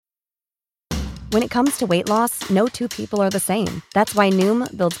When it comes to weight loss, no two people are the same. That's why Noom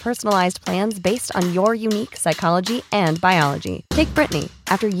builds personalized plans based on your unique psychology and biology. Take Brittany.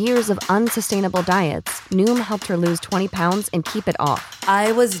 After years of unsustainable diets, Noom helped her lose 20 pounds and keep it off.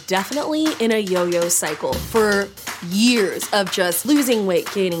 I was definitely in a yo-yo cycle for years of just losing weight,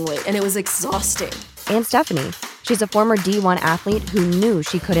 gaining weight, and it was exhausting. And Stephanie. She's a former D1 athlete who knew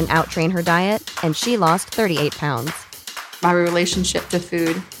she couldn't out-train her diet, and she lost 38 pounds. My relationship to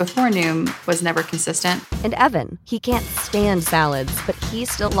food before Noom was never consistent. And Evan, he can't stand salads, but he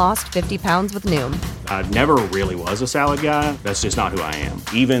still lost 50 pounds with Noom. I never really was a salad guy. That's just not who I am.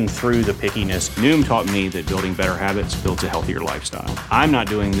 Even through the pickiness, Noom taught me that building better habits builds a healthier lifestyle. I'm not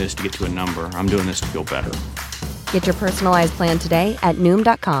doing this to get to a number. I'm doing this to feel better. Get your personalized plan today at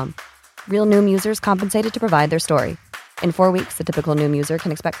Noom.com. Real Noom users compensated to provide their story. In 4 weeks, the typical Noom user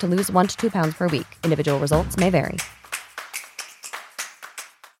can expect to lose 1 to 2 pounds per week. Individual results may vary.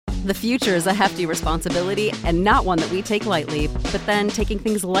 The future is a hefty responsibility and not one that we take lightly. But then taking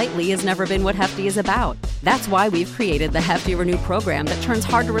things lightly has never been what Hefty is about. That's why we've created the Hefty Renew program that turns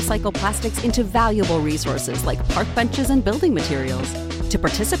hard-to-recycle plastics into valuable resources like park benches and building materials. To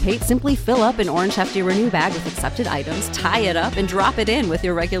participate, simply fill up an orange Hefty Renew bag with accepted items, tie it up, and drop it in with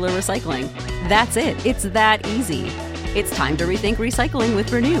your regular recycling. That's it. It's that easy. It's time to rethink recycling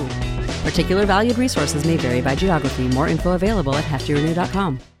with Renew. Particular valued resources may vary by geography. More info available at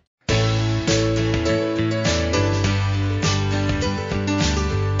heftyrenew.com.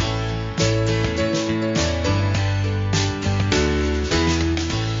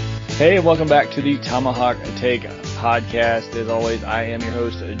 Hey, welcome back to the Tomahawk Take podcast. As always, I am your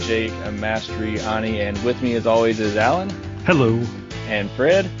host, Jake Mastriani, and with me, as always, is Alan. Hello. And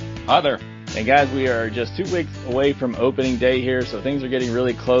Fred. Hi there. And guys, we are just 2 weeks away from opening day here, so things are getting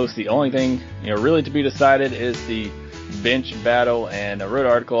really close. The only thing, really to be decided is the bench battle, and I wrote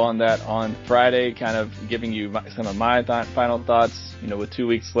an article on that on Friday, kind of giving you some of my final thoughts, with 2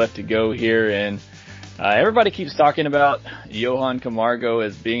 weeks left to go here, and everybody keeps talking about Johan Camargo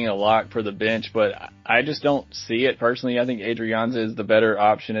as being a lock for the bench, but I just don't see it personally. I think Adrianza is the better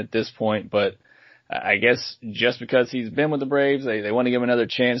option at this point, but I guess just because he's been with the Braves, they want to give him another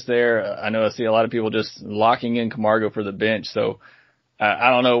chance there. I know I see a lot of people just locking in Camargo for the bench, so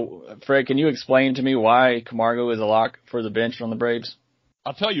I don't know. Fred, can you explain to me why Camargo is a lock for the bench on the Braves?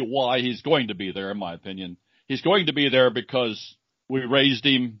 I'll tell you why he's going to be there, in my opinion. He's going to be there because we raised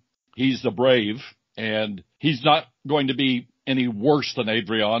him. He's the Brave. And he's not going to be any worse than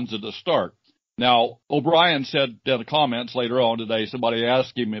Adrianza to start. Now, O'Brien said in the comments later on today, somebody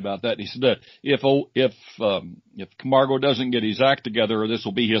asked him about that. He said that if Camargo doesn't get his act together, this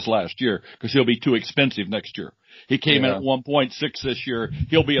will be his last year because he'll be too expensive next year. He came in at 1.6 this year.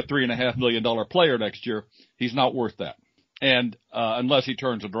 He'll be a $3.5 million player next year. He's not worth that. And, unless he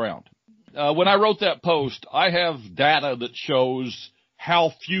turns it around. When I wrote that post, I have data that shows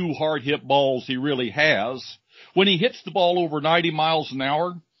how few hard hit balls he really has. When he hits the ball over 90 miles an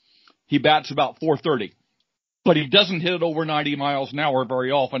hour, he bats about .430. But he doesn't hit it over 90 miles an hour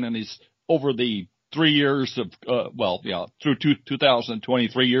very often, and he's over the 3 years of, through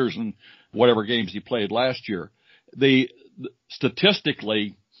 2023 years and whatever games he played last year.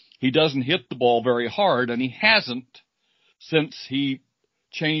 Statistically, he doesn't hit the ball very hard, and he hasn't since he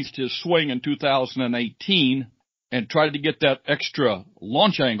changed his swing in 2018 and tried to get that extra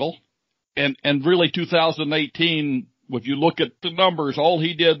launch angle. And really 2018, if you look at the numbers, all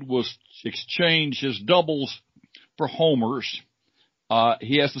he did was exchange his doubles for homers.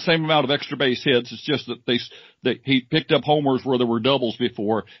 He has the same amount of extra base hits. It's just that he picked up homers where there were doubles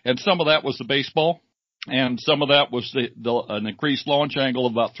before. And some of that was the baseball, and some of that was an increased launch angle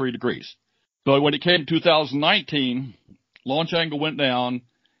of about 3 degrees. So when it came to 2019, launch angle went down.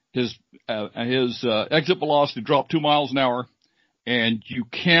 His exit velocity dropped 2 miles an hour, and you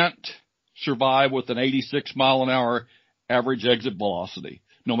can't survive with an 86 mile an hour average exit velocity.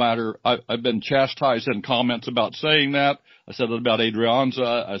 No matter, I've been chastised in comments about saying that. I said it about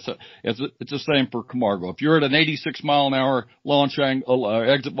Adrianza. I said it's the same for Camargo. If you're at an 86 mile an hour launch angle,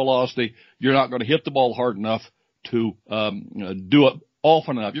 exit velocity, you're not going to hit the ball hard enough to do it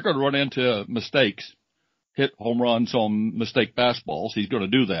often enough. You're going to run into mistakes. Hit home runs on mistake fastballs. He's going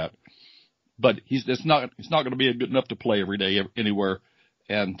to do that, but it's not going to be good enough to play every day anywhere,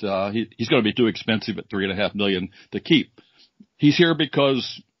 and he's going to be too expensive at $3.5 million to keep. He's here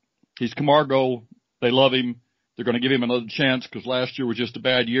because he's Camargo. They love him. They're going to give him another chance because last year was just a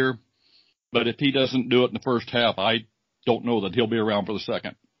bad year. But if he doesn't do it in the first half, I don't know that he'll be around for the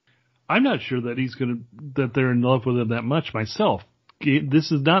second. I'm not sure that that they're in love with him that much myself.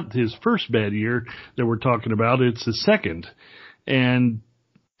 This is not his first bad year that we're talking about. It's his second. And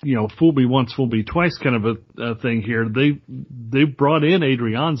fool me once, fool me twice kind of a thing here. They brought in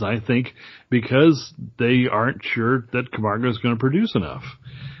Adrianza, I think, because they aren't sure that Camargo is going to produce enough.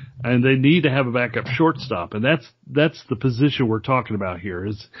 And they need to have a backup shortstop, and that's the position we're talking about here,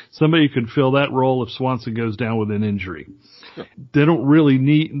 is somebody who can fill that role if Swanson goes down with an injury. Sure. They're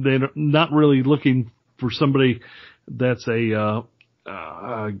not really looking for somebody that's a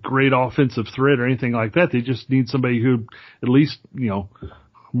great offensive threat or anything like that. They just need somebody who at least,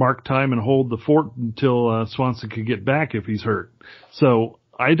 mark time and hold the fort until Swanson could get back if he's hurt. So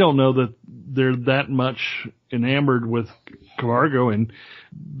I don't know that they're that much enamored with Camargo. And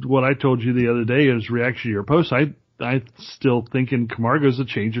what I told you the other day is reaction to your post. I still thinking Camargo's a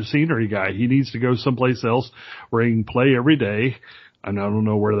change of scenery guy. He needs to go someplace else where he can play every day. And I don't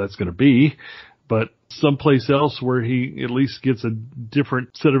know where that's going to be, but someplace else where he at least gets a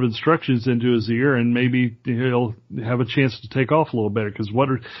different set of instructions into his ear, and maybe he'll have a chance to take off a little better, because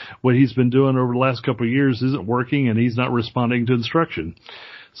what he's been doing over the last couple of years isn't working, and he's not responding to instruction.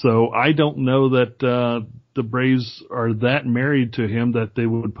 So I don't know that the Braves are that married to him that they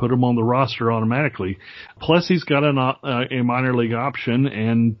would put him on the roster automatically. Plus, he's got a minor league option,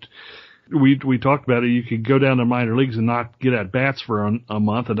 and we talked about it. You could go down to minor leagues and not get at bats for a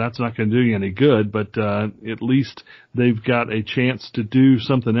month, and that's not going to do you any good. But at least they've got a chance to do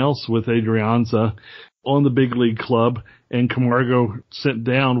something else with Adrianza on the big league club, and Camargo sent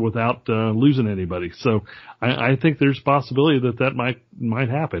down without losing anybody. So I think there's a possibility that might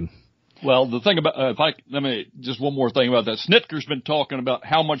happen. Well, the thing about just one more thing about that. Snitker's been talking about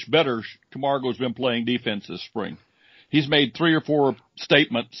how much better Camargo's been playing defense this spring. He's made 3 or 4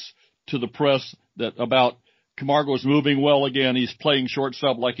 statements to the press about Camargo's moving well again. He's playing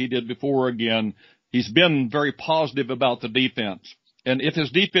shortstop like he did before again. He's been very positive about the defense. And if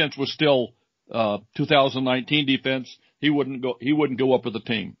his defense was still 2019 defense, he wouldn't go up with the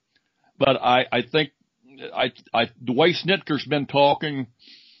team. But I think the way Snitker's been talking,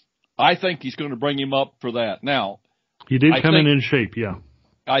 I think he's going to bring him up for that. Now, he did come in shape, yeah.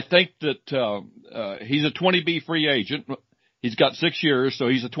 I think that he's a 20B free agent. He's got 6 years, so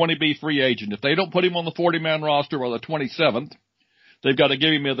he's a 20B free agent. If they don't put him on the 40-man roster or the 27th, they've got to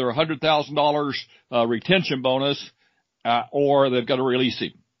give him either $100,000 retention bonus or they've got to release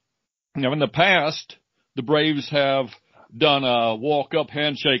him. Now, in the past, the Braves have done a walk-up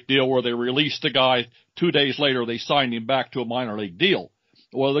handshake deal where they released the guy 2 days later. They signed him back to a minor league deal.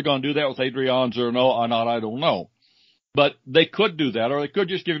 Whether they're going to do that with Adrianza or not, I don't know. But they could do that, or they could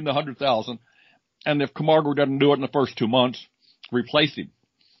just give him the $100,000. And if Camargo doesn't do it in the first 2 months, replace him.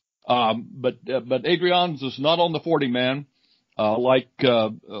 But Adrianza's not on the 40-man, like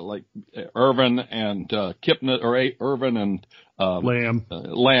Irvin and Kipnis, or Irvin and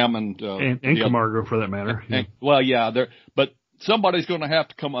Lamb and Camargo for that matter. Yeah. But somebody's going to have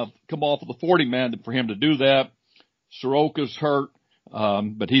to come off of the 40-man for him to do that. Soroka's hurt,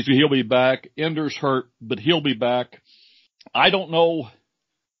 but he'll be back. Ender's hurt, but he'll be back. I don't know.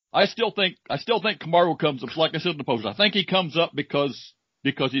 I still think Camargo comes up. Like I said in the post, I think he comes up because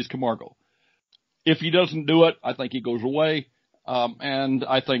he's Camargo. If he doesn't do it, I think he goes away. And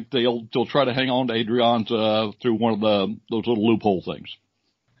I think they'll try to hang on to Adrianza through one of those little loophole things.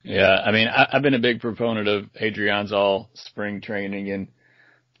 Yeah, I mean, I've been a big proponent of Adrianza all spring training,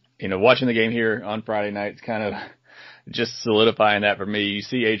 and watching the game here on Friday night, it's kind of just solidifying that for me. You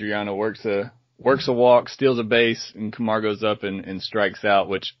see Adrianza works a walk, steals a base, and Camargo's up and strikes out,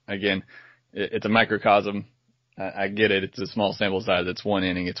 which, again, it's a microcosm. I get it. It's a small sample size. It's 1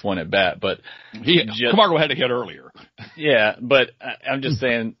 inning. It's 1 at bat. But Camargo had a hit earlier. Yeah, but I'm just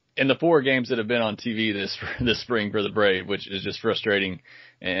saying, in the 4 games that have been on TV this spring for the Brave, which is just frustrating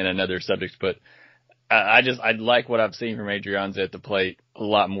and another subject, but I like what I've seen from Adrianza at the plate a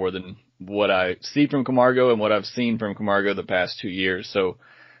lot more than what I see from Camargo and what I've seen from Camargo the past 2 years. So,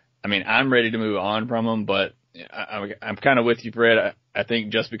 I mean, I'm ready to move on from him, but I'm kind of with you, Fred. I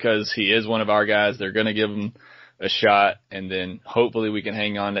think just because he is one of our guys, they're going to give him a shot, and then hopefully we can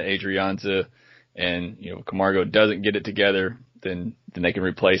hang on to Adrianza, and Camargo doesn't get it together, then they can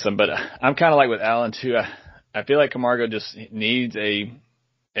replace him. But I'm kind of like with Alan too. I feel like Camargo just needs a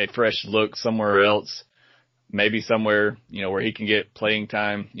fresh look somewhere else, maybe somewhere where he can get playing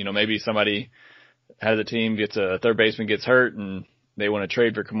time. Maybe somebody has a team gets a third baseman gets hurt and they want to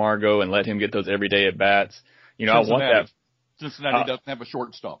trade for Camargo and let him get those everyday at bats. I want that. Cincinnati doesn't have a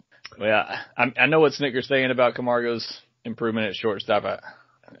shortstop. Well, I know what Snitker's saying about Camargo's improvement at shortstop.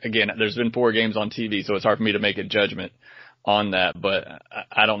 Again, there's been 4 games on TV, so it's hard for me to make a judgment on that. But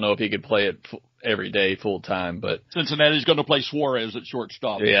I don't know if he could play it every day full time. But Cincinnati's going to play Suarez at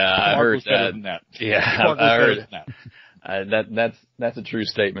shortstop. Yeah, I heard that. Than that. Yeah, I heard that. That's a true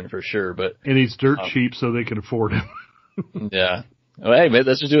statement for sure. But and he's dirt cheap, so they can afford him. Yeah. Well, hey, man,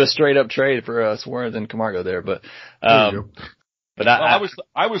 let's just do a straight up trade for Swearengin and Camargo there. But there you go. But I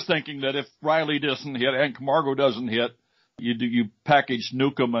was thinking that if Riley doesn't hit and Camargo doesn't hit, you package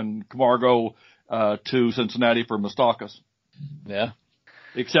Newcomb and Camargo to Cincinnati for Moustakas. Yeah.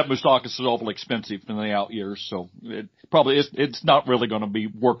 Except Moustakas is awfully expensive in the out years, so it's not really going to be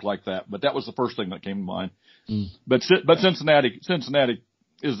work like that. But that was the first thing that came to mind. Mm. But Cincinnati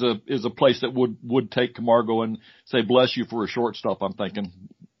is a place that would take Camargo and say bless you for a shortstop. I'm thinking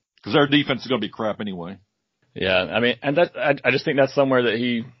because their defense is going to be crap anyway. Yeah, I mean, and I just think that's somewhere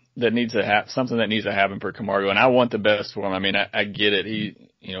that needs to have something that needs to happen for Camargo, and I want the best for him. I mean, I get it.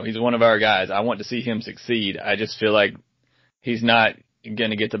 He's one of our guys. I want to see him succeed. I just feel like he's not going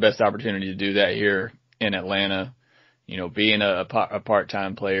to get the best opportunity to do that here in Atlanta. Being a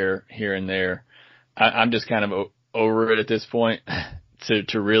part-time player here and there, I'm just kind of over it at this point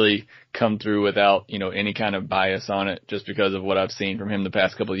to really come through without any kind of bias on it, just because of what I've seen from him the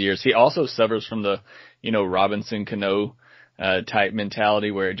past couple of years. He also suffers from the Robinson Cano type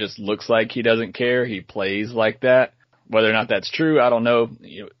mentality where it just looks like he doesn't care. He plays like that. Whether or not that's true, I don't know.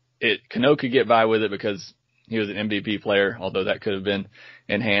 Cano could get by with it because he was an MVP player, although that could have been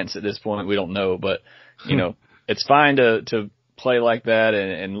enhanced at this point. We don't know, but it's fine to play like that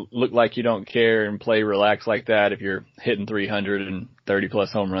and look like you don't care and play relaxed like that if you're hitting 330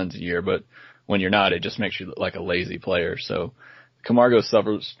 plus home runs a year. But when you're not, it just makes you look like a lazy player. So Camargo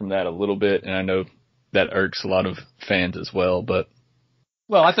suffers from that a little bit, and I know that irks a lot of fans as well. But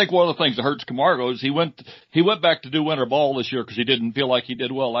I think one of the things that hurts Camargo is he went back to do winter ball this year because he didn't feel like he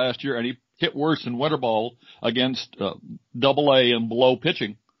did well last year, and he hit worse in winter ball against AA and below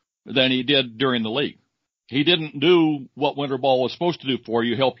pitching than he did during the league. He didn't do what winter ball was supposed to do for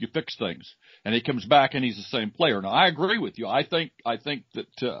you, help you fix things. And he comes back and he's the same player. Now, I agree with you. I think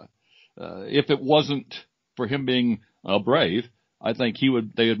that if it wasn't for him being brave, I think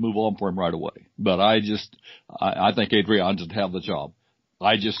they would move on for him right away. But I think Adrianza would have the job.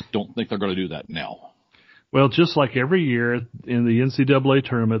 I just don't think they're going to do that now. Well, just like every year in the NCAA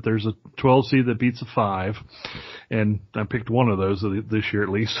tournament, there's a 12 seed that beats a 5, and I picked one of those this year at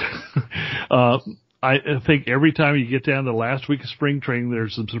least. I think every time you get down to the last week of spring training,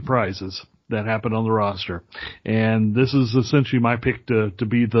 there's some surprises that happen on the roster. And this is essentially my pick to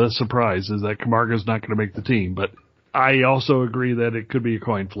be the surprise, is that Camargo's not going to make the team. But I also agree that it could be a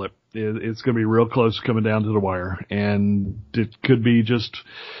coin flip. It's going to be real close coming down to the wire. And it could be just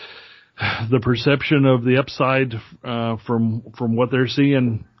the perception of the upside from what they're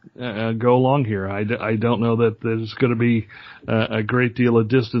seeing go along here. I don't know that there's going to be a great deal of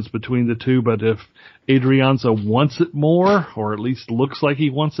distance between the two, but if Adrianza wants it more, or at least looks like he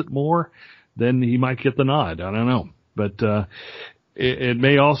wants it more, then he might get the nod. I don't know. But it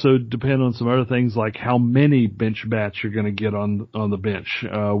may also depend on some other things, like how many bench bats you're going to get on the bench,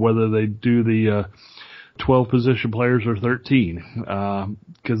 whether they do the 12 position players or 13,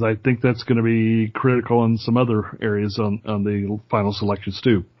 because I think that's going to be critical in some other areas on the final selections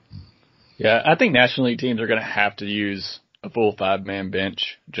too. Yeah, I think National League teams are going to have to use a full 5-man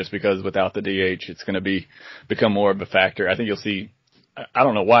bench, just because without the DH, it's going to become more of a factor. I think you'll see, I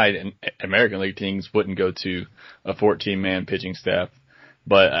don't know why American League teams wouldn't go to a 14-man pitching staff,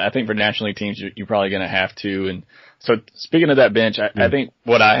 but I think for National League teams, you're probably going to have to. And so speaking of that bench, I think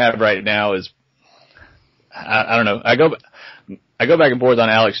what I have right now is, I don't know. I go back and forth on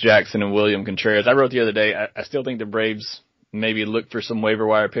Alex Jackson and William Contreras. I wrote the other day, I still think the Braves maybe look for some waiver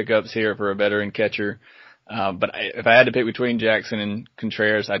wire pickups here for a veteran catcher. But if I had to pick between Jackson and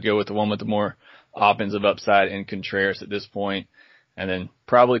Contreras, I'd go with the one with the more offensive upside in Contreras at this point. And then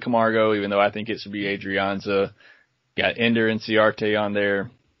probably Camargo, even though I think it should be Adrianza. Got Ender and Ciarte on there,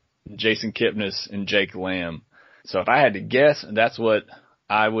 Jason Kipnis and Jake Lamb. So if I had to guess, that's what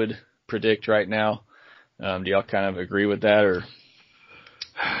I would predict right now. Do y'all kind of agree with that, or?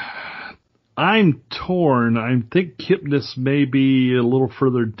 I'm torn. I think Kipnis may be a little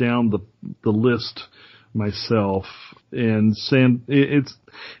further down the list myself, and it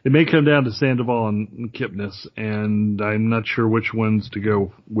may come down to Sandoval and Kipnis, and I'm not sure which ones to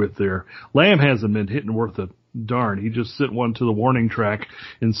go with there. Lamb hasn't been hitting worth a darn. He just sent one to the warning track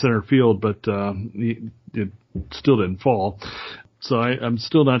in center field, but it still didn't fall. So I'm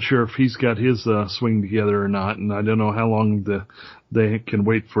still not sure if he's got his swing together or not, and I don't know how long they can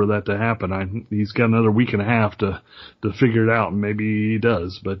wait for that to happen. He's got another week and a half to figure it out, and maybe he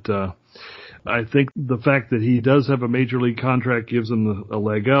does. But I think the fact that he does have a major league contract gives him a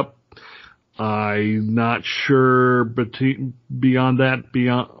leg up. I'm not sure beyond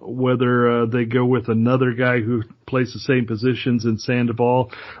whether they go with another guy who plays the same positions in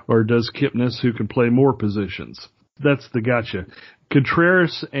Sandoval, or does Kipnis, who can play more positions. That's the gotcha.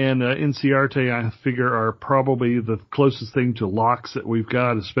 Contreras and Inciarte, I figure, are probably the closest thing to locks that we've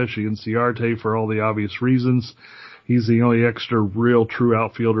got, especially Inciarte for all the obvious reasons. He's the only extra real true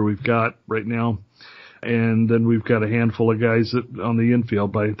outfielder we've got right now. And then we've got a handful of guys on the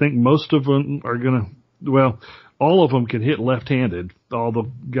infield, but I think most of them are all of them can hit left-handed, all the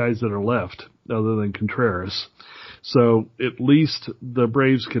guys that are left, other than Contreras. So at least the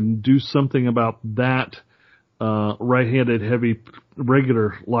Braves can do something about that right-handed heavy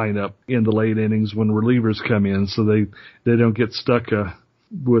regular lineup in the late innings when relievers come in, so they don't get stuck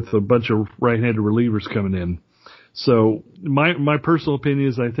with a bunch of right-handed relievers coming in. So my personal opinion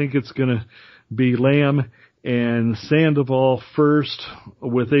is I think it's going to be Lamb and Sandoval first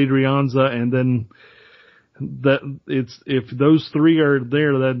with Adrianza, and then if those three are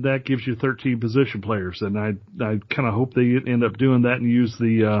there, that gives you 13 position players, and I kind of hope they end up doing that and use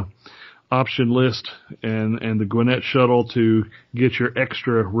the option list and the Gwinnett shuttle to get your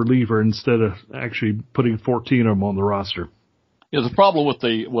extra reliever instead of actually putting 14 of them on the roster. Yeah, the problem with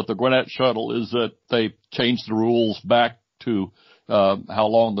the Gwinnett shuttle is that they changed the rules back to how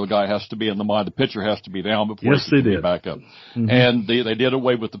long the guy has to be in the mind. The pitcher has to be down before he can be back up. Mm-hmm. And they did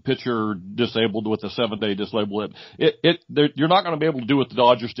away with the pitcher disabled with the 7-day disabled. You're not going to be able to do what the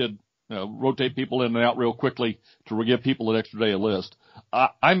Dodgers did, rotate people in and out real quickly to give people an extra day of list.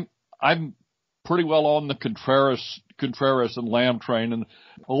 I'm pretty well on the Contreras and Lamb train. And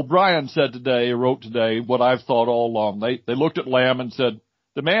O'Brien wrote today what I've thought all along. They looked at Lamb and said,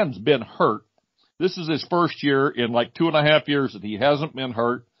 the man's been hurt. This is his first year in like 2.5 years that he hasn't been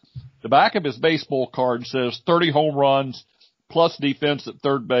hurt. The back of his baseball card says 30 home runs plus defense at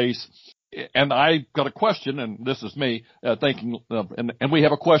third base. And I got a question, and this is me thinking, and we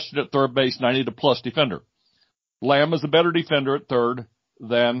have a question at third base, and I need a plus defender. Lamb is a better defender at third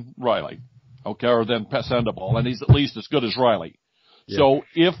than Riley, or than Sandoval, and he's at least as good as Riley. Yeah. So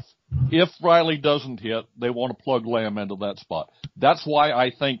if Riley doesn't hit, they want to plug Lamb into that spot. That's why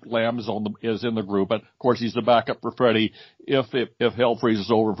I think Lamb is in the group. And of course, he's the backup for Freddie if hell freezes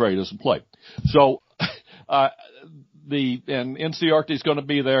over, Freddie doesn't play. So, and Inciarte is going to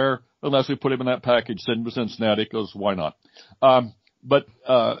be there unless we put him in that package in Cincinnati, because why not? But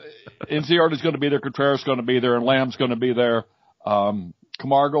Inciarte is going to be there, Contreras is going to be there, and Lamb's going to be there.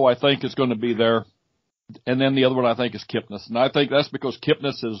 Camargo, I think, is going to be there. And then the other one I think is Kipnis. And I think that's because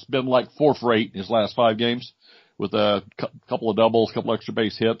Kipnis has been like fourth rate in his last 5 games with a couple of doubles, a couple extra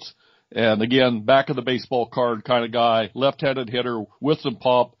base hits. And again, back of the baseball card kind of guy, left-handed hitter with some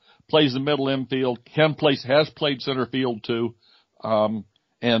pop, plays the middle infield, has played center field too.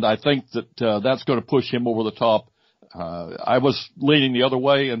 And I think that that's going to push him over the top. I was leaning the other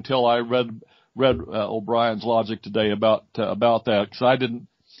way until I read O'Brien's logic today about that, because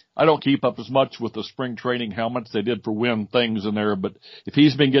I don't keep up as much with the spring training, how much they did for win things in there, but if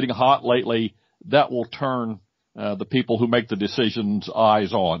he's been getting hot lately, that will turn the people who make the decisions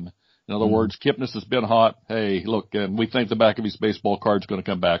eyes on. In other words, Kipnis has been hot. Hey, look, and we think the back of his baseball card is going to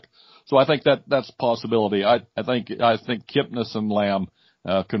come back. So I think that's a possibility. I think Kipnis and Lamb,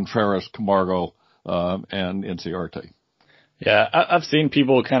 Contreras, Camargo, and Inciarte. Yeah, I've seen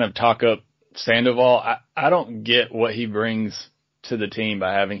people kind of talk up Sandoval. I don't get what he brings to the team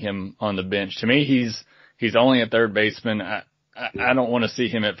by having him on the bench. To me, he's only a third baseman. I don't want to see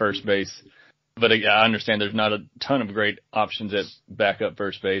him at first base. But I understand there's not a ton of great options at backup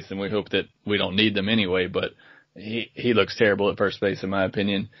first base, and we hope that we don't need them anyway, but he looks terrible at first base in my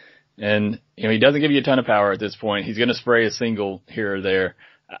opinion. And, he doesn't give you a ton of power at this point. He's going to spray a single here or there.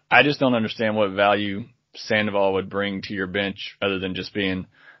 I just don't understand what value Sandoval would bring to your bench other than just being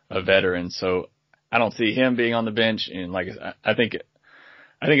a veteran. So I don't see him being on the bench. And I think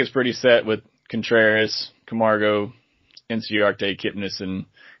it's pretty set with Contreras, Camargo, Inciarte, Kipnis,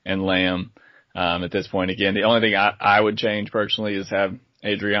 and Lamb. At this point, again, the only thing I would change personally is have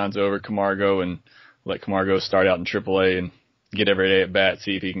Adrianza over Camargo and let Camargo start out in AAA and get every day at bat,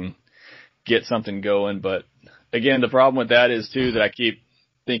 see if he can get something going. But again, the problem with that is too that I keep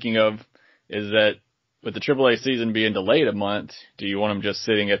thinking of is that with the AAA season being delayed a month, do you want him just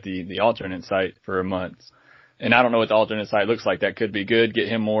sitting at the alternate site for a month? And I don't know what the alternate site looks like. That could be good. Get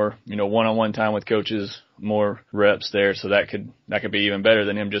him more, one-on-one time with coaches, more reps there. So that could be even better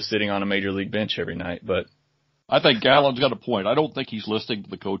than him just sitting on a major league bench every night. But I think Gallen's got a point. I don't think he's listening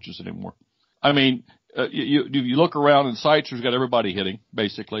to the coaches anymore. I mean, you look around and Seitzer's got everybody hitting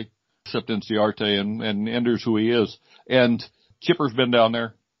basically, except Inciarte and Ender's who he is. And Chipper's been down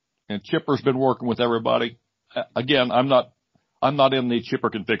there and Chipper's been working with everybody. Again, I'm not in the Chipper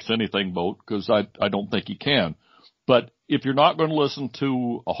can fix anything boat because I don't think he can. But if you're not going to listen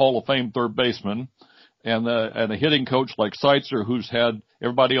to a Hall of Fame third baseman and a hitting coach like Seitzer, who's had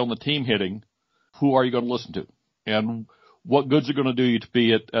everybody on the team hitting, who are you going to listen to? And what good's it going to do you to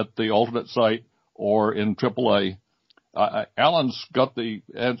be at the alternate site or in AAA? Alan's got the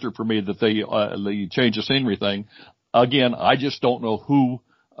answer for me that they change the scenery thing. Again, I just don't know who,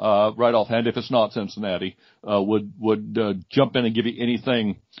 right offhand, if it's not Cincinnati, would jump in and give you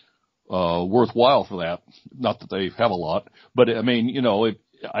anything, worthwhile for that. Not that they have a lot, but I mean, you know,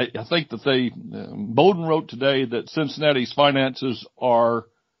 I think that Bowden wrote today that Cincinnati's finances are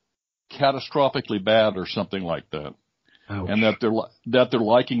catastrophically bad or something like that. Ouch. And that they're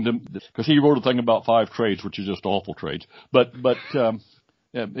liking them, because he wrote a thing about 5 trades, which is just awful trades. But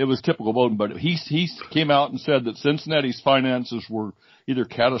it was typical Bowden. But he came out and said that Cincinnati's finances were either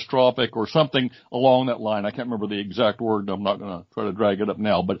catastrophic or something along that line. I can't remember the exact word. I'm not going to try to drag it up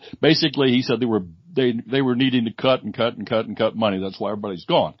now. But basically, he said they were needing to cut money. That's why everybody's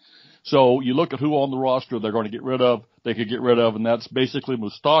gone. So you look at who on the roster they're going to get rid of, they could get rid of, and that's basically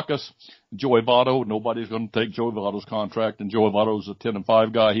Moustakas, Joey Votto. Nobody's going to take Joey Votto's contract, and Joey Votto's a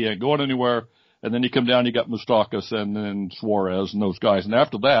 10-5 guy. He ain't going anywhere. And then you come down, you got Moustakas and then Suarez and those guys. And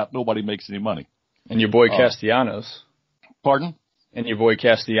after that, nobody makes any money. And your boy Castellanos. Pardon? And your boy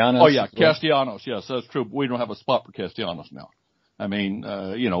Castellanos. Oh, yeah, Castellanos. Yes, that's true. But we don't have a spot for Castellanos now. I mean,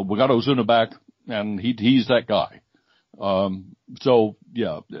 you know, we got Ozuna back, and he's that guy. So,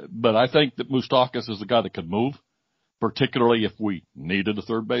 yeah, but I think that Moustakas is the guy that could move, particularly if we needed a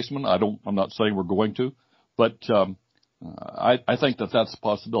third baseman. I'm not saying we're going to, but, I think that that's a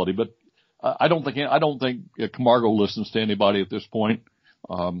possibility. But I don't think Camargo listens to anybody at this point.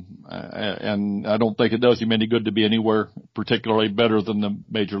 And I don't think it does him any good to be anywhere particularly better than the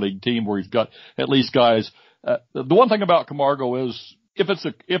major league team where he's got at least guys. The one thing about Camargo is if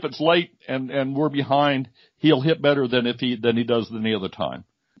it's late and we're behind, he'll hit better than he does any other time.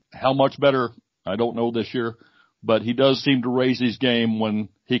 How much better? I don't know this year, but he does seem to raise his game when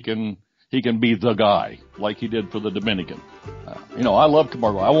he can be the guy like he did for the Dominican. You know, I love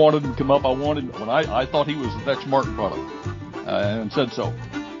Camargo. I wanted him to come up. I thought he was the next Martin product, and said so.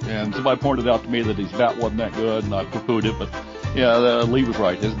 And somebody pointed out to me that his bat wasn't that good, and I poo-pooed it, but yeah, Lee was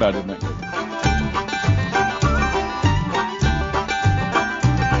right. His bat isn't that good.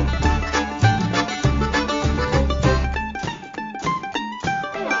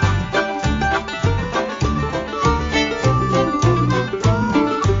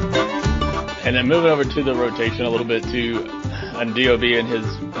 And then moving over to the rotation a little bit too, and DOB in his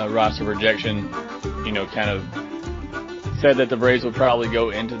roster projection, you know, kind of said that the Braves would probably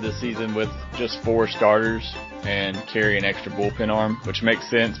go into the season with just 4 starters and carry an extra bullpen arm, which makes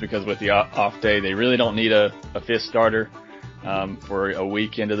sense because with the off day, they really don't need a 5th starter for a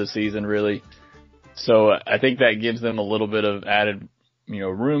week into the season, really. So I think that gives them a little bit of added, you know,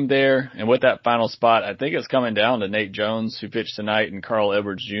 room there. And with that final spot, I think it's coming down to Nate Jones, who pitched tonight, and Carl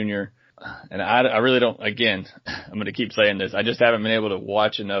Edwards Jr. And I really don't, again, I'm going to keep saying this. I just haven't been able to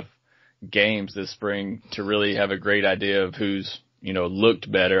watch enough games this spring to really have a great idea of who's, you know,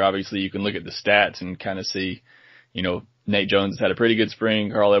 looked better. Obviously, you can look at the stats and kind of see, you know, Nate Jones has had a pretty good spring.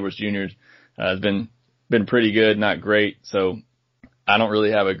 Carl Edwards Jr. Has been pretty good, not great. So I don't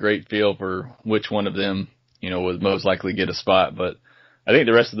really have a great feel for which one of them, you know, would most likely get a spot. But I think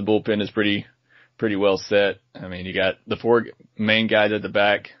the rest of the bullpen is pretty well set. I mean, you got the 4 main guys at the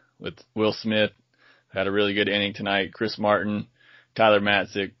back, with Will Smith, had a really good inning tonight, Chris Martin, Tyler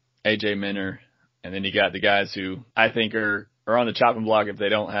Matzik, AJ Minter, and then you got the guys who I think are on the chopping block if they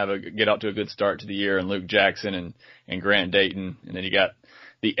don't get out to a good start to the year, and Luke Jackson and Grant Dayton, and then you got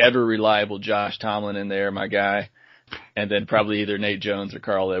the ever reliable Josh Tomlin in there, my guy, and then probably either Nate Jones or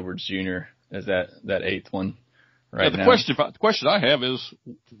Carl Edwards Jr. as that 8th one right now. The question I have is,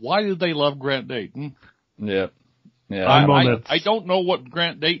 why do they love Grant Dayton? Yeah. Yeah, I don't know what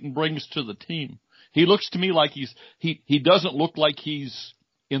Grant Dayton brings to the team. He looks to me like he doesn't look like he's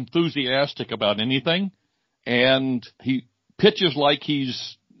enthusiastic about anything, and he pitches like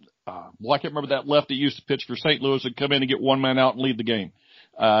he's I can't remember that lefty used to pitch for St. Louis and come in and get one man out and lead the game.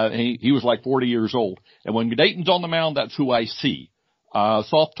 He was like 40 years old, and when Dayton's on the mound, that's who I see.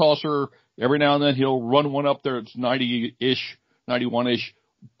 Soft tosser. Every now and then he'll run one up there. It's 90-ish, 91-ish.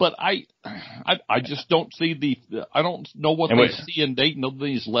 But I just don't see I don't know what they see in Dayton other than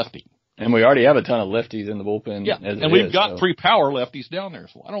he's lefty. And we already have a ton of lefties in the bullpen. Yeah, and we've got 3 power lefties down there,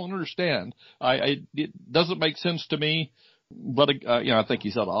 so I don't understand. It doesn't make sense to me But I think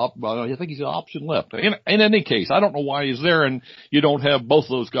he's an option left. In any case, I don't know why he's there, and you don't have both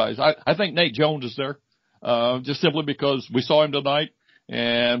of those guys. I think Nate Jones is there, just simply because we saw him tonight,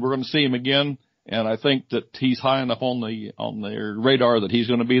 and we're going to see him again. And I think that he's high enough on their radar that he's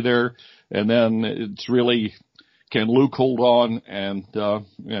going to be there. And then it's really, can Luke hold on, and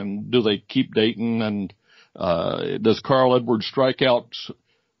do they keep Dayton, and does Carl Edwards strikeouts?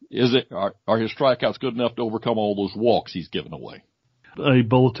 Are his strikeouts good enough to overcome all those walks he's given away? A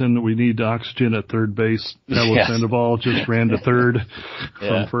bulletin that we need oxygen at third base. Carlos Sandoval just ran to third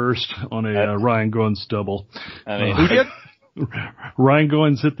from first on a Ryan Goins double. I mean, who did? Ryan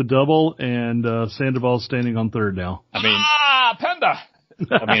Goins hit the double, and Sandoval's standing on third now. I mean, Panda!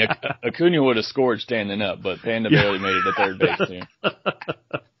 I mean, Acuna would have scored standing up, but Panda barely made it to third base team.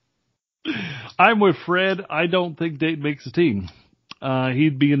 I'm with Fred. I don't think Dayton makes the team.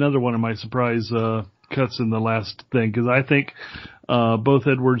 He'd be another one of my surprise cuts in the last thing, because I think both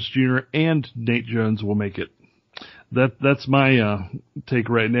Edwards Jr. and Nate Jones will make it. That's my take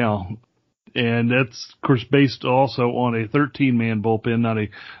right now. And that's, of course, based also on a 13-man bullpen,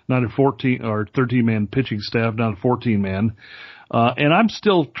 not a 14 or 13-man pitching staff, not a 14-man. And I'm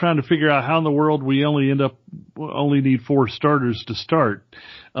still trying to figure out how in the world we only need 4 starters to start.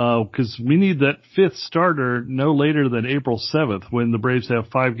 Cause we need that 5th starter no later than April 7th when the Braves have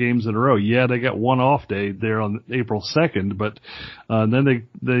 5 games in a row. Yeah, they got one off day there on April 2nd, but, then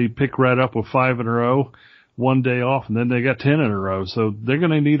they pick right up with 5 in a row, 1 day off, and then they got 10 in a row. So they're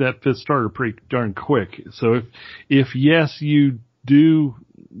going to need that 5th starter pretty darn quick. So if yes, you do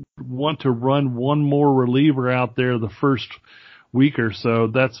want to run one more reliever out there the first week or so,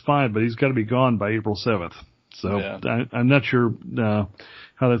 that's fine, but he's got to be gone by April 7th. So I'm not sure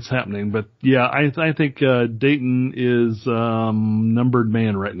how that's happening, but yeah, I think Dayton is numbered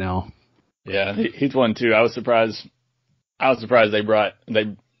man right now. Yeah, he's one too. I was surprised they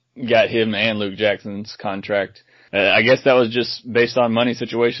got him and Luke Jackson's contract. I guess that was just based on money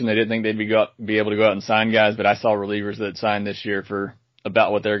situation. They didn't think they'd be able to go out and sign guys, but I saw relievers that signed this year for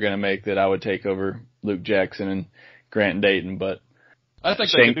about what they're going to make that I would take over Luke Jackson and Grant and Dayton. But I think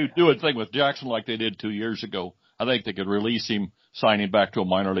they could do a thing with Jackson like they did 2 years ago. I think they could release him, sign him back to a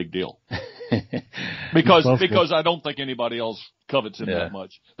minor league deal. because I don't think anybody else covets him that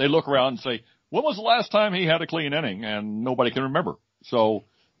much. They look around and say, when was the last time he had a clean inning? And nobody can remember. So,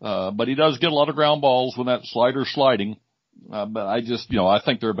 but he does get a lot of ground balls when that slider's sliding. But I just, I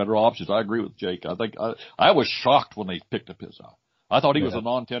think there are better options. I agree with Jake. I think I was shocked when they picked up his eye. I thought he was a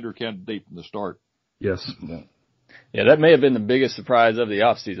non-tender candidate from the start. Yes. Yeah, that may have been the biggest surprise of the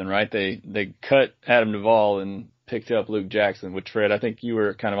offseason, right? They cut Adam Duvall and picked up Luke Jackson, which, Fred, I think you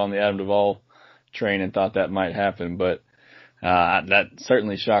were kind of on the Adam Duvall train and thought that might happen, but that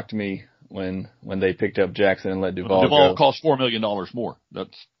certainly shocked me when they picked up Jackson and let Duvall go. Duvall cost $4 million more.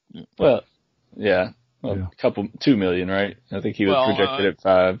 Well, yeah. Well, $2 million, right? I think he was projected at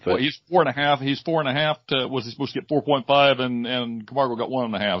 5. But. Well, he's 4.5. He's 4.5. Was he supposed to get 4.5? And Camargo got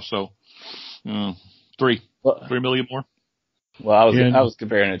 1.5. So, 3 million more. Well, I was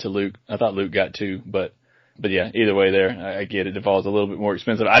comparing it to Luke. I thought Luke got 2, but yeah, either way, there I get it. Duvall's a little bit more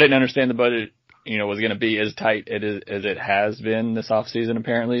expensive. I didn't understand the budget. Was going to be as tight as it has been this offseason,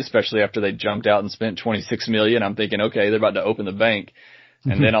 apparently, especially after they jumped out and spent $26 million. I'm thinking, okay, they're about to open the bank,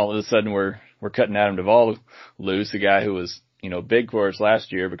 and then all of a sudden we're cutting Adam Duvall loose, a guy who was, big for us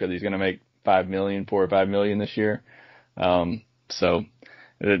last year because he's going to make $4 or $5 million this year. So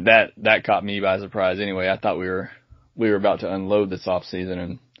that caught me by surprise. Anyway, I thought we were about to unload this offseason,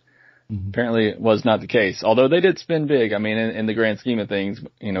 and apparently it was not the case. Although they did spend big. I mean, in the grand scheme of things,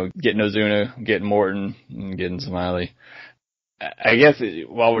 getting Ozuna, getting Morton, and getting Smiley. I guess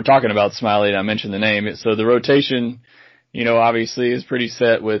while we're talking about Smiley, and I mentioned the name, so the rotation, obviously is pretty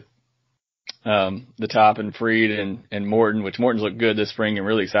set with the top and Fried and Morton, which Morton's looked good this spring. I'm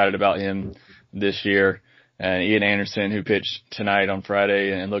really excited about him this year. And Ian Anderson, who pitched tonight on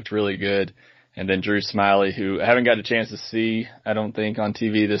Friday and looked really good. And then Drew Smiley, who I haven't got a chance to see, I don't think, on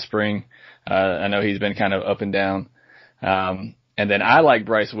TV this spring. I know he's been kind of up and down. And then I like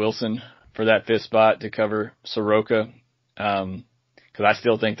Bryce Wilson for that 5th spot to cover Soroka. Cause I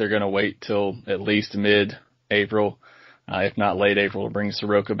still think they're going to wait till at least mid-April, if not late April, to bring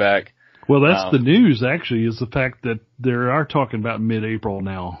Soroka back. Well, that's the news, actually, is the fact that they are talking about mid-April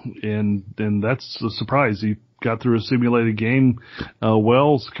now, and that's a surprise. He got through a simulated game,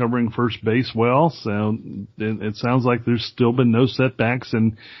 Wells covering first base well, so it sounds like there's still been no setbacks,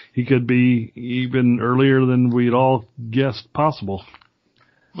 and he could be even earlier than we'd all guessed possible.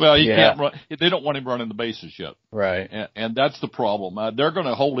 Well, he can't run. They don't want him running the bases yet. Right. And that's the problem. They're going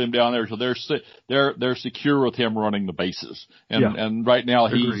to hold him down there, so they're secure with him running the bases. And right now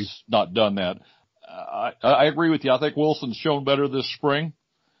he's not done that. I agree with you. I think Wilson's shown better this spring.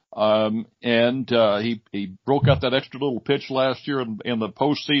 He broke out that extra little pitch last year in the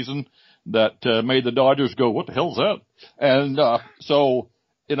postseason that made the Dodgers go, "What the hell's that?" And so,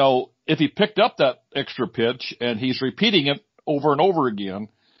 if he picked up that extra pitch and he's repeating it over and over again,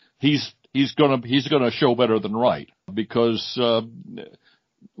 he's gonna show better than Wright, because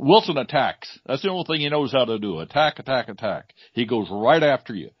Wilson attacks. That's the only thing he knows how to do. Attack, attack, attack. He goes right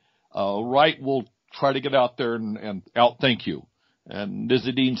after you. Wright will try to get out there and outthink you. And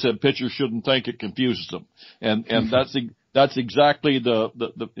Dizzy Dean said pitchers shouldn't think, it confuses them. And that's exactly we'll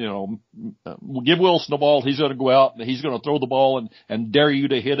give Wilson the ball, he's going to go out and he's going to throw the ball and dare you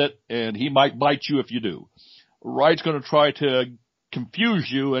to hit it, and he might bite you if you do. Wright's going to try to confuse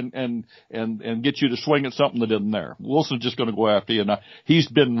you and get you to swing at something that isn't there. Wilson's just going to go after you. And he's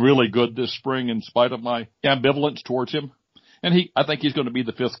been really good this spring in spite of my ambivalence towards him. And I think he's going to be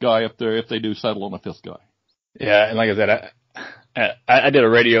the fifth guy if they do settle on a fifth guy. Yeah, and like I said, I did a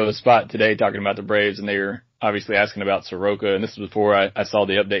radio spot today talking about the Braves, and they were obviously asking about Soroka, and this was before I saw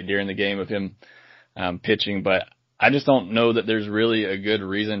the update during the game of him pitching, but I just don't know that there's really a good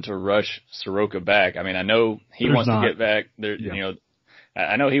reason to rush Soroka back. I mean, I know he wants to get back.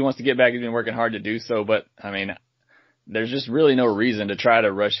 I know he wants to get back. He's been working hard to do so, but I mean, there's just really no reason to try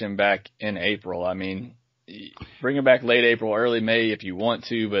to rush him back in April. I mean, bring him back late April, early May if you want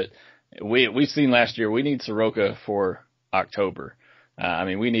to, but we've seen last year we need Soroka for October. I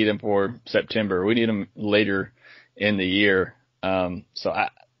mean, we need him for September. We need him later in the year. And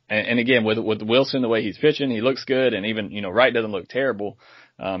again, with Wilson, the way he's pitching, he looks good. And even, Wright doesn't look terrible.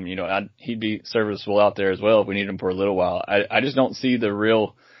 He'd be serviceable out there as well if we need him for a little while. I just don't see the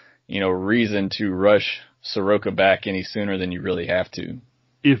real, reason to rush Soroka back any sooner than you really have to.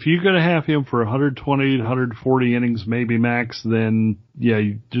 If you're going to have him for 120, 140 innings, maybe max, then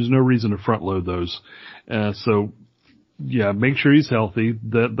there's no reason to front load those. Make sure he's healthy.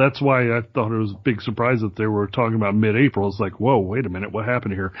 That's why I thought it was a big surprise that they were talking about mid-April. It's like, whoa, wait a minute, what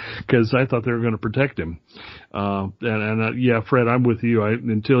happened here? Because I thought they were going to protect him. Fred, I'm with you.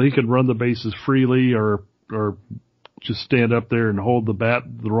 Until he could run the bases freely or just stand up there and hold the bat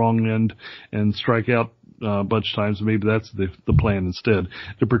the wrong end and strike out a bunch of times, maybe that's the plan instead,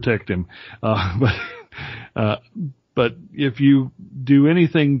 to protect him. But if you do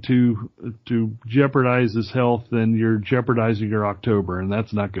anything to jeopardize his health, then you're jeopardizing your October, and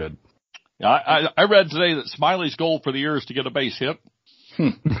that's not good. I read today that Smiley's goal for the year is to get a base hit.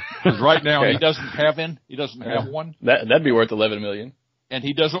 Because right now he doesn't have one. That'd be worth $11 million. And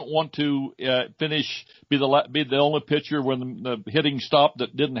he doesn't want to be the only pitcher when the hitting stopped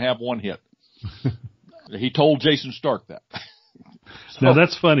that didn't have one hit. He told Jason Stark that. Now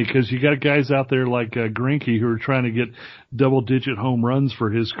that's funny because you got guys out there like Greinke who are trying to get double-digit home runs for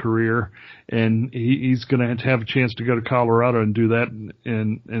his career, and he's going to have a chance to go to Colorado and do that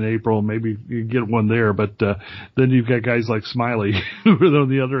in April. Maybe you get one there, but then you've got guys like Smiley who are on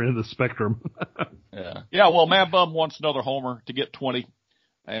the other end of the spectrum. Yeah. Well, Mad Bum wants another homer to get 20,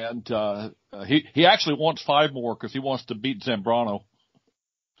 and he actually wants 5 more because he wants to beat Zambrano.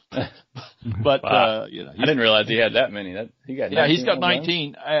 But wow. I didn't realize he had that many. He's got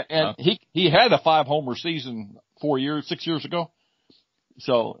 19, and he had a 5-homer season 6 years ago.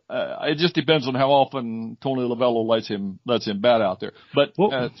 So it just depends on how often Tony Lavello lets him bat out there. But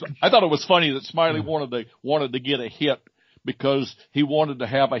I thought it was funny that Smiley wanted to get a hit because he wanted to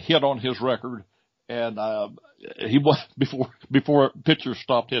have a hit on his record, and he was before pitchers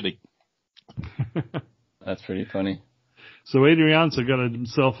stopped hitting. That's pretty funny. So Adrianza got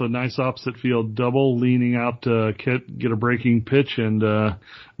himself a nice opposite field double, leaning out to get a breaking pitch, and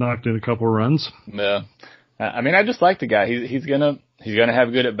knocked in a couple of runs. Yeah, I mean, I just like the guy. He's gonna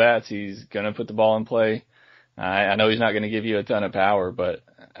have good at bats. He's gonna put the ball in play. I know he's not gonna give you a ton of power, but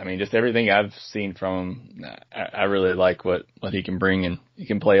I mean, just everything I've seen from him, I really like what he can bring, and he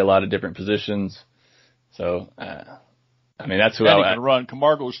can play a lot of different positions. So, I mean, that's who he can run.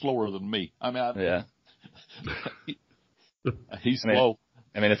 Camargo's slower than me. I mean, yeah. He's slow.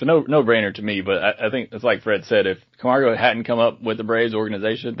 I mean, it's a no-brainer to me, but I think it's like Fred said, if Camargo hadn't come up with the Braves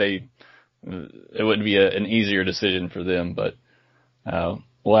organization, it wouldn't be an easier decision for them, but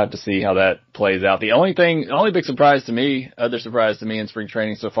we'll have to see how that plays out. The only big surprise to me in spring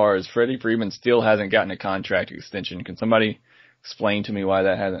training so far is Freddie Freeman still hasn't gotten a contract extension. Can somebody explain to me why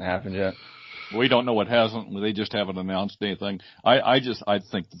that hasn't happened yet? We don't know what hasn't. They just haven't announced anything. I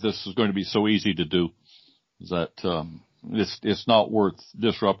think that this is going to be so easy to do that, it's not worth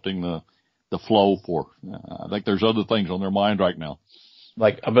disrupting the flow for. I think there's other things on their mind right now.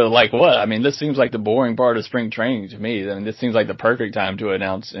 But like what? I mean, this seems like the boring part of spring training to me. I mean, this seems like the perfect time to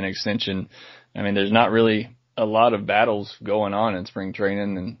announce an extension. I mean, there's not really a lot of battles going on in spring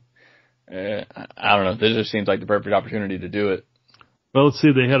training, and I don't know. This just seems like the perfect opportunity to do it. Well, let's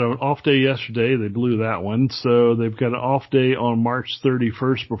see. They had an off day yesterday. They blew that one. So they've got an off day on March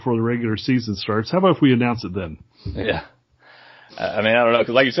 31st before the regular season starts. How about if we announce it then? Yeah. I mean, I don't know,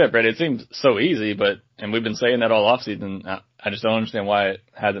 because like you said, Brett, it seems so easy, and we've been saying that all offseason. I just don't understand why it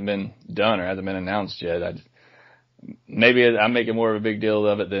hasn't been done or hasn't been announced yet. Maybe I'm making more of a big deal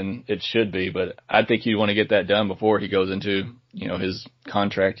of it than it should be, but I think you want to get that done before he goes into, his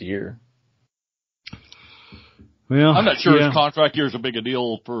contract year. Well, I'm not sure his contract year is as big a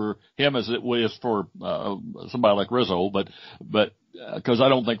deal for him as it was for somebody like Rizzo, but because I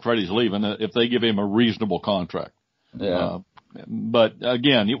don't think Freddie's leaving if they give him a reasonable contract. Yeah. But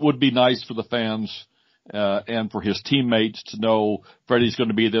again, it would be nice for the fans and for his teammates to know Freddie's going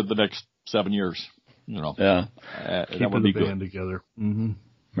to be there the next 7 years. Yeah. That would be good. Together. Mm-hmm.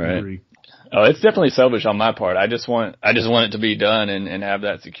 Right. Oh, it's definitely selfish on my part. I just want it to be done and have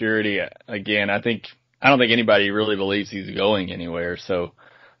that security. Again, I don't think anybody really believes he's going anywhere. So,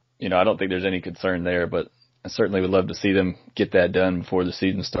 I don't think there's any concern there, but I certainly would love to see them get that done before the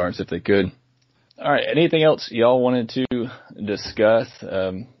season starts if they could. All right. Anything else y'all wanted to discuss?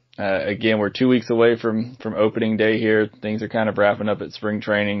 Again, we're 2 weeks away from opening day here. Things are kind of wrapping up at spring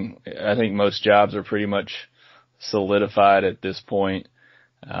training. I think most jobs are pretty much solidified at this point.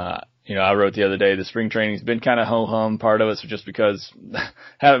 I wrote the other day, the spring training's been kind of ho-hum. Part of it's just because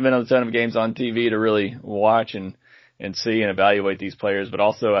haven't been on a ton of games on TV to really watch and see and evaluate these players. But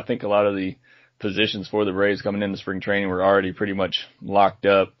also I think a lot of the positions for the Braves coming into spring training were already pretty much locked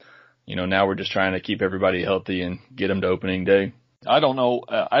up. Now we're just trying to keep everybody healthy and get them to opening day. I don't know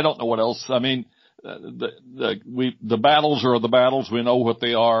what else. I mean, the battles are the battles. We know what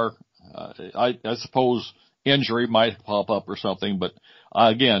they are. I suppose injury might pop up or something, but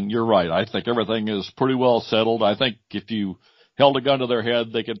again, you're right. I think everything is pretty well settled. I think if you held a gun to their head,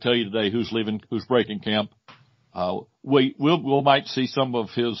 they could tell you today who's leaving, who's breaking camp. We might see some of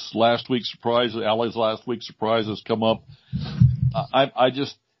his last week's surprises, Allie's last week's surprises come up. I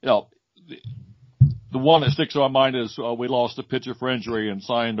just, the one that sticks in my mind is we lost a pitcher for injury and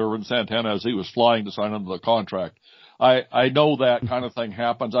signed Ervin Santana as he was flying to sign under the contract. I know that kind of thing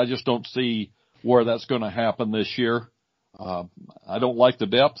happens. I just don't see where that's going to happen this year. I don't like the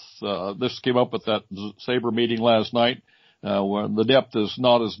depth. This came up at that Sabre meeting last night, where the depth is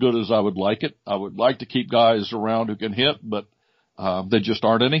not as good as I would like it. I would like to keep guys around who can hit, but there just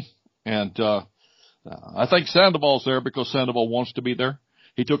aren't any. And I think Sandoval's there because Sandoval wants to be there.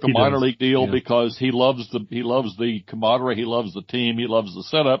 He took a minor league deal because he loves the camaraderie, he loves the team, he loves the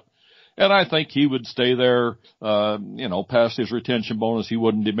setup. And I think he would stay there, past his retention bonus. He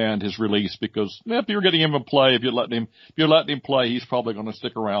wouldn't demand his release because if you're getting him to play, if you're letting him play, he's probably going to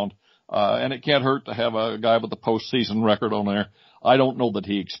stick around. And it can't hurt to have a guy with a postseason record on there. I don't know that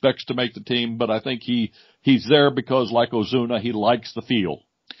he expects to make the team, but I think he's there because like Ozuna, he likes the field.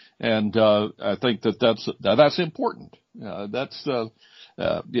 And, I think that's important.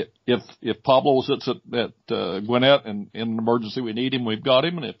 If Pablo sits at Gwinnett and in an emergency we need him, we've got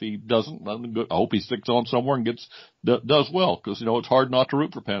him. And if he doesn't, I hope he sticks on somewhere and does well because, it's hard not to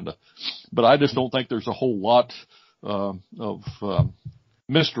root for Panda. But I just don't think there's a whole lot of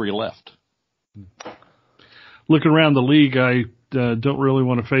mystery left. Looking around the league, I don't really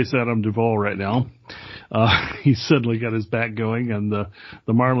want to face Adam Duvall right now. He's suddenly got his back going, and the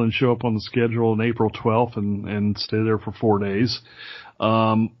Marlins show up on the schedule on April 12th and stay there for 4 days.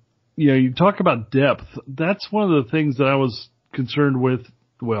 You talk about depth. That's one of the things that I was concerned with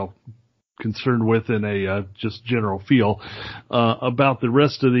in a just general feel about the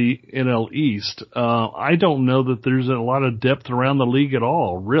rest of the NL East. I don't know that there's a lot of depth around the league at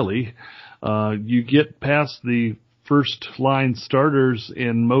all, really. You get past the first line starters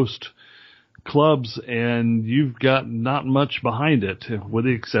in most clubs and you've got not much behind it, with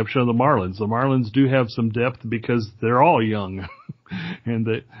the exception of the Marlins. The Marlins do have some depth because they're all young and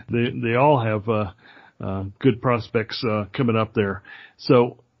they all have good prospects coming up there.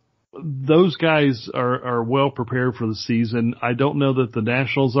 So those guys are well prepared for the season. I don't know that the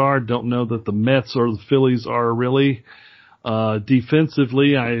Nationals are, don't know that the Mets or the Phillies are really.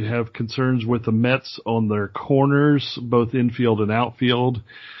 Defensively, I have concerns with the Mets on their corners, both infield and outfield.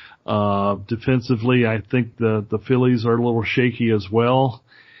 Defensively, I think the Phillies are a little shaky as well.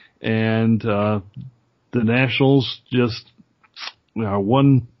 And, the Nationals just,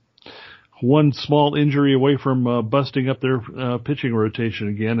 one one small injury away from busting up their pitching rotation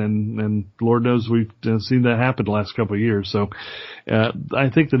again, and Lord knows we've seen that happen the last couple of years. So I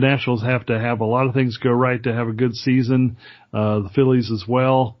think the Nationals have to have a lot of things go right to have a good season. The Phillies as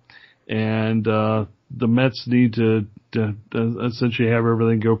well, and the Mets need to essentially have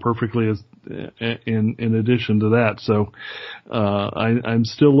everything go perfectly as in addition to that. So I'm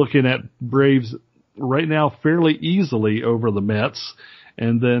still looking at Braves right now fairly easily over the Mets,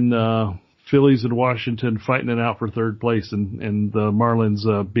 and then Phillies and Washington fighting it out for third place, and the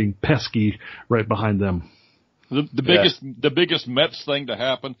Marlins being pesky right behind them. The biggest Mets thing to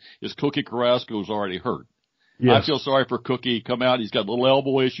happen is Cookie Carrasco's already hurt. Yes. I feel sorry for Cookie. Come out, he's got little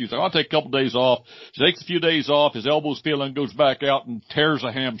elbow issues. I'll take a couple days off. He takes a few days off. His elbow's feeling, goes back out and tears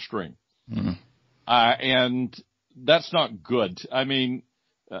a hamstring. Mm-hmm. And that's not good. I mean,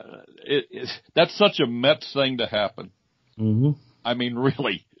 that's such a Mets thing to happen. Mm-hmm. I mean,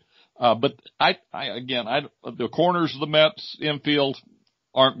 really. But the corners of the Mets infield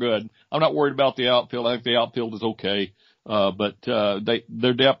aren't good. I'm not worried about the outfield. I think the outfield is okay. But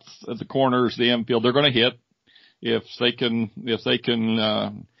their depth at the corners, the infield, they're going to hit. If they can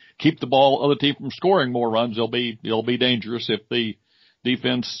keep the ball, other team from scoring more runs, they'll be dangerous. If the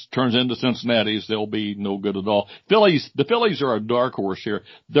defense turns into Cincinnati's, they'll be no good at all. The Phillies are a dark horse here.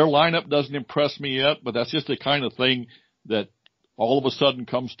 Their lineup doesn't impress me yet, but that's just the kind of thing that all of a sudden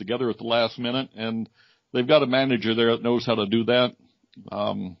comes together at the last minute, and they've got a manager there that knows how to do that.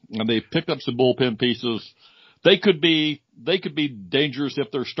 And they've picked up some bullpen pieces. They could be dangerous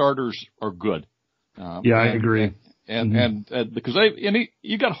if their starters are good. I agree. And because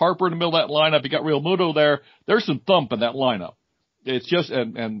you got Harper in the middle of that lineup, you got Real Muto there. There's some thump in that lineup. It's just,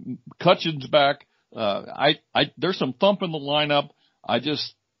 and Cutchin's back. There's some thump in the lineup. It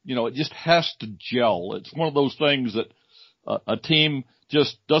just has to gel. It's one of those things that a team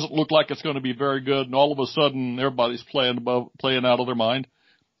just doesn't look like it's going to be very good, and all of a sudden everybody's playing out of their mind.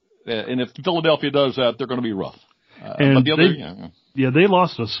 And if Philadelphia does that, they're going to be rough. They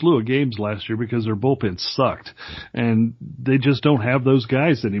lost a slew of games last year because their bullpen sucked, and they just don't have those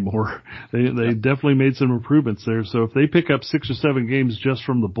guys anymore. They definitely made some improvements there. So if they pick up 6 or 7 games just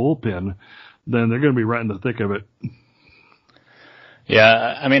from the bullpen, then they're going to be right in the thick of it. Yeah,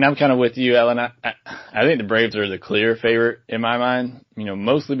 I mean, I'm kind of with you, Ellen. I think the Braves are the clear favorite in my mind,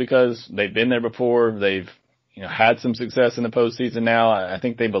 mostly because they've been there before. They've, had some success in the postseason now. I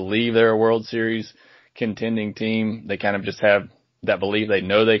think they believe they're a World Series contending team. They kind of just have that belief. They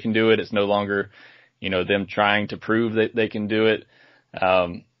know they can do it. It's no longer, them trying to prove that they can do it.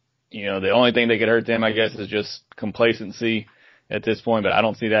 The only thing that could hurt them, I guess, is just complacency at this point, but I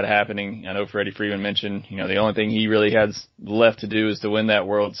don't see that happening. I know Freddie Freeman mentioned, the only thing he really has left to do is to win that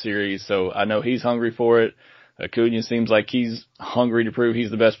World Series. So I know he's hungry for it. Acuna seems like he's hungry to prove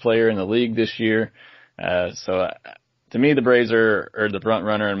he's the best player in the league this year. So to me, the Braves are the front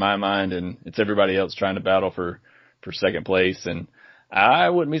runner in my mind, and it's everybody else trying to battle for second place. And I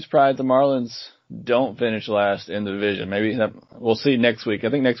wouldn't be surprised the Marlins don't finish last in the division. Maybe we'll see next week. I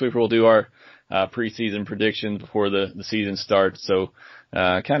think next week we'll do our preseason predictions before the season starts. So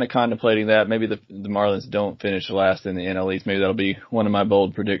kind of contemplating that. Maybe the Marlins don't finish last in the NL East. Maybe that'll be one of my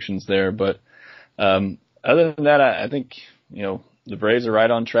bold predictions there. But other than that, I think, the Braves are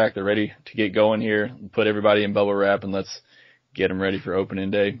right on track. They're ready to get going here, put everybody in bubble wrap, and let's get them ready for opening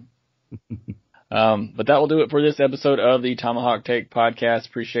day. But that will do it for this episode of the Tomahawk Take podcast.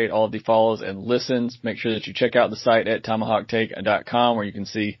 Appreciate all of the follows and listens. Make sure that you check out the site at tomahawktake.com, where you can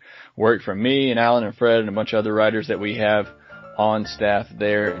see work from me and Alan and Fred and a bunch of other writers that we have on staff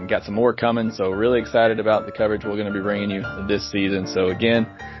there, and got some more coming. So really excited about the coverage we're going to be bringing you this season. So again,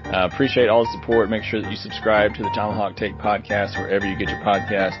 appreciate all the support. Make sure that you subscribe to the Tomahawk Take podcast wherever you get your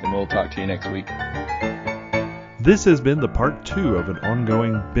podcast, and we'll talk to you next week. This has been the part 2 of an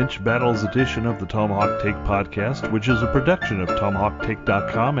ongoing Bench Battles edition of the Tomahawk Take podcast, which is a production of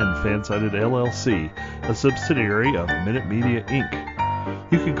TomahawkTake.com and Fansided LLC, a subsidiary of Minute Media Inc.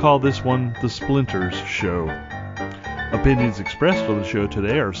 You can call this one the Splinters Show. Opinions expressed on the show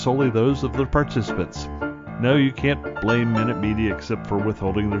today are solely those of the participants. No, you can't blame Minute Media except for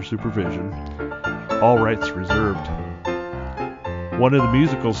withholding their supervision. All rights reserved. One of the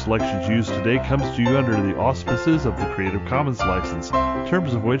musical selections used today comes to you under the auspices of the Creative Commons license,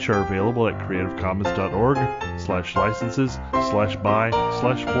 terms of which are available at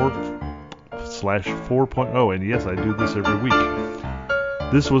creativecommons.org/licenses/4.0, and yes, I do this every week.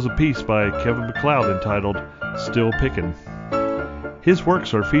 This was a piece by Kevin MacLeod entitled Still Pickin'. His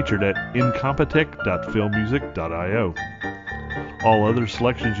works are featured at incompetech.filmmusic.io. All other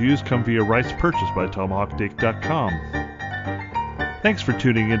selections used come via rights purchased by TomahawkTake.com. Thanks for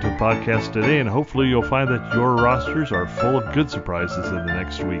tuning into the podcast today, and hopefully you'll find that your rosters are full of good surprises in the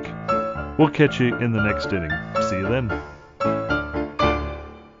next week. We'll catch you in the next inning. See you then.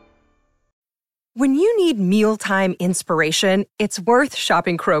 When you need mealtime inspiration, it's worth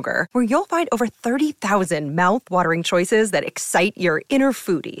shopping Kroger, where you'll find over 30,000 mouth-watering choices that excite your inner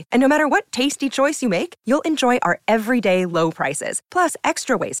foodie. And no matter what tasty choice you make, you'll enjoy our everyday low prices, plus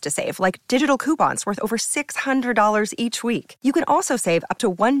extra ways to save, like digital coupons worth over $600 each week. You can also save up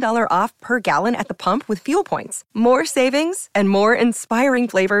to $1 off per gallon at the pump with fuel points. More savings and more inspiring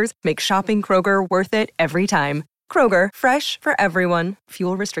flavors make shopping Kroger worth it every time. Kroger, fresh for everyone.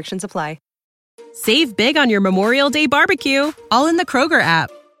 Fuel restrictions apply. Save big on your Memorial Day barbecue, all in the Kroger app.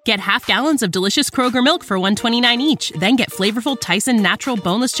 Get half gallons of delicious Kroger milk for $1.29 each. Then get flavorful Tyson natural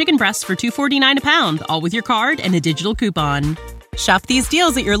boneless chicken breasts for $2.49 a pound, all with your card and a digital coupon. Shop these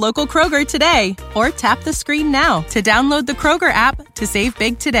deals at your local Kroger today, or tap the screen now to download the Kroger app to save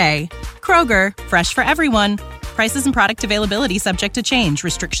big today. Kroger, fresh for everyone. Prices and product availability subject to change.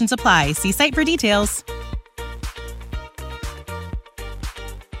 Restrictions apply. See site for details.